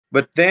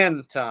But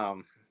then,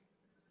 Tom,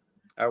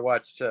 I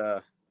watched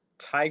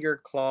Tiger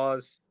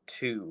Claws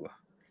 2.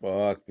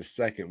 Fuck the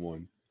second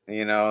one.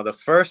 The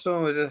first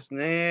one was just,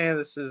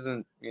 this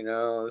isn't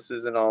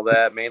all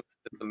that. Mainly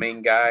the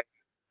main guy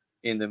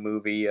in the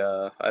movie,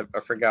 I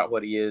forgot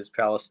what he is,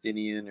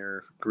 Palestinian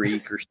or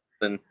Greek or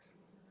something.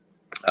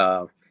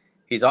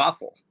 He's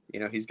awful.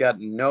 He's got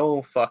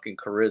no fucking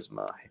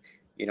charisma.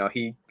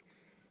 He's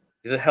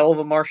a hell of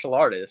a martial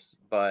artist,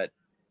 but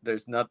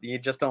there's nothing. You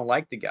just don't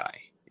like the guy.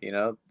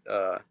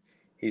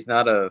 He's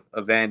not a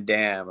Van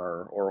Damme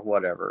or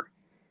whatever.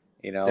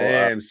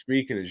 Damn,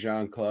 speaking of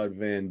Jean-Claude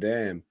Van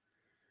Damme,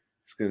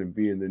 it's gonna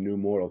be in the new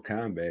Mortal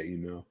Kombat.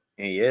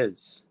 He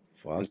is.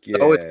 And Fuck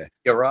so it's yeah.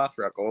 Cynthia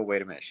Rothrock. Oh,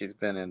 wait a minute. She's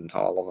been in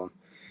all of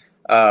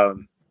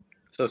them.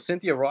 So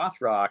Cynthia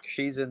Rothrock,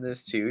 she's in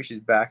this too. She's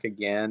back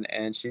again,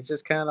 and she's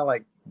just kind of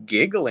like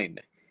giggling,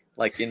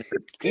 like in her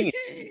scene,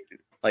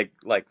 like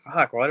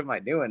fuck, what am I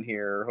doing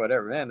here or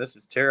whatever. Man, this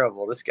is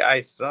terrible. This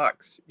guy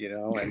sucks,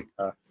 And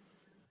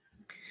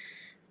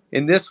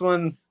in this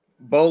one,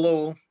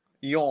 Bolo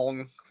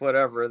Young,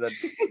 whatever, that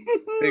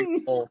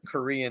big old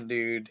Korean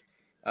dude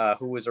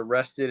who was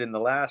arrested in the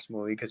last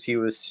movie because he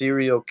was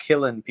serial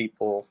killing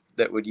people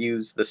that would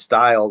use the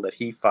style that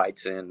he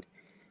fights in,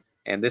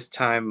 and this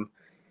time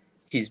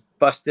he's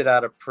busted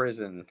out of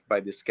prison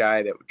by this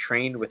guy that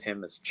trained with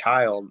him as a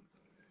child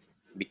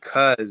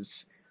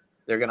because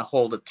they're going to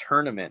hold a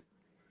tournament.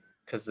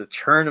 Because the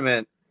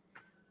tournament,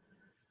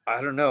 I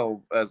don't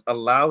know,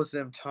 allows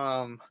them,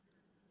 Tom,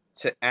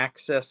 to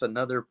access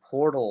another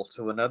portal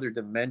to another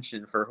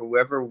dimension for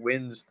whoever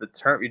wins the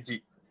tournament.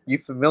 You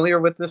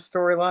familiar with this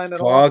storyline at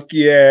all? Fuck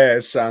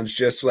yeah. Sounds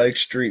just like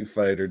Street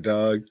Fighter,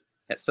 dog.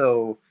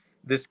 So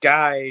this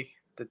guy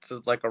that's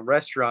like a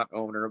restaurant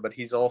owner, but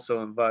he's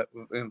also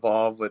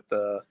involved with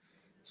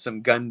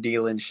some gun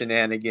dealing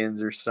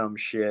shenanigans or some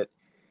shit.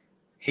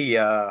 He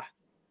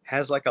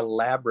has like a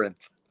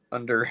labyrinth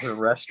under his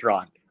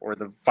restaurant where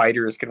the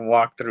fighters can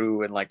walk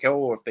through, and like,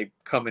 if they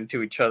come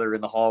into each other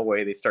in the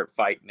hallway, they start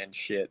fighting and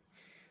shit.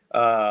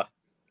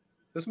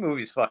 This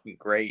movie's fucking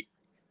great.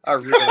 I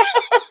really,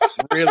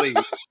 really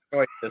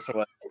enjoyed this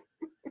one.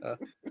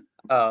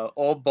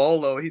 Old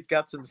Bolo, he's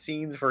got some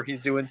scenes where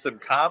he's doing some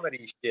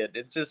comedy shit.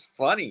 It's just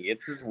funny.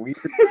 It's just weird.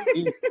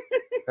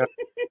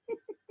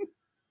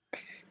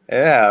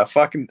 Yeah,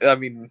 fucking. I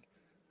mean,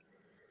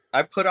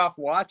 I put off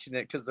watching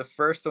it because the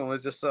first one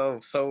was just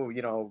so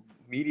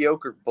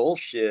mediocre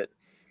bullshit.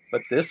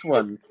 But this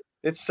one,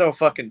 it's so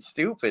fucking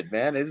stupid,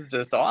 man. It's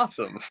just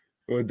awesome.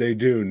 What'd they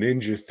do?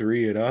 Ninja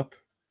 3 it up?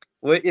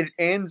 Well, it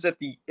ends at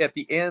the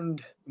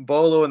end.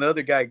 Bolo and the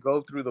other guy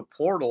go through the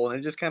portal, and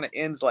it just kind of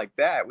ends like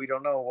that. We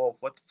don't know. Well,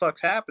 what the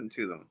fuck's happened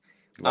to them?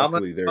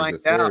 Luckily, there's a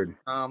third.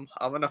 I'm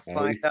gonna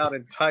find out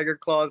in Tiger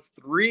Claws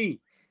 3.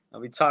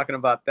 I'll be talking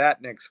about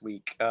that next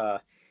week.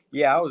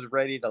 Yeah, I was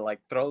ready to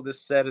like throw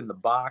this set in the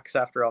box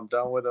after I'm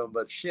done with them,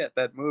 but shit,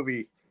 that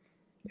movie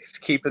is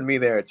keeping me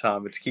there,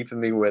 Tom. It's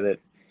keeping me with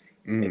it.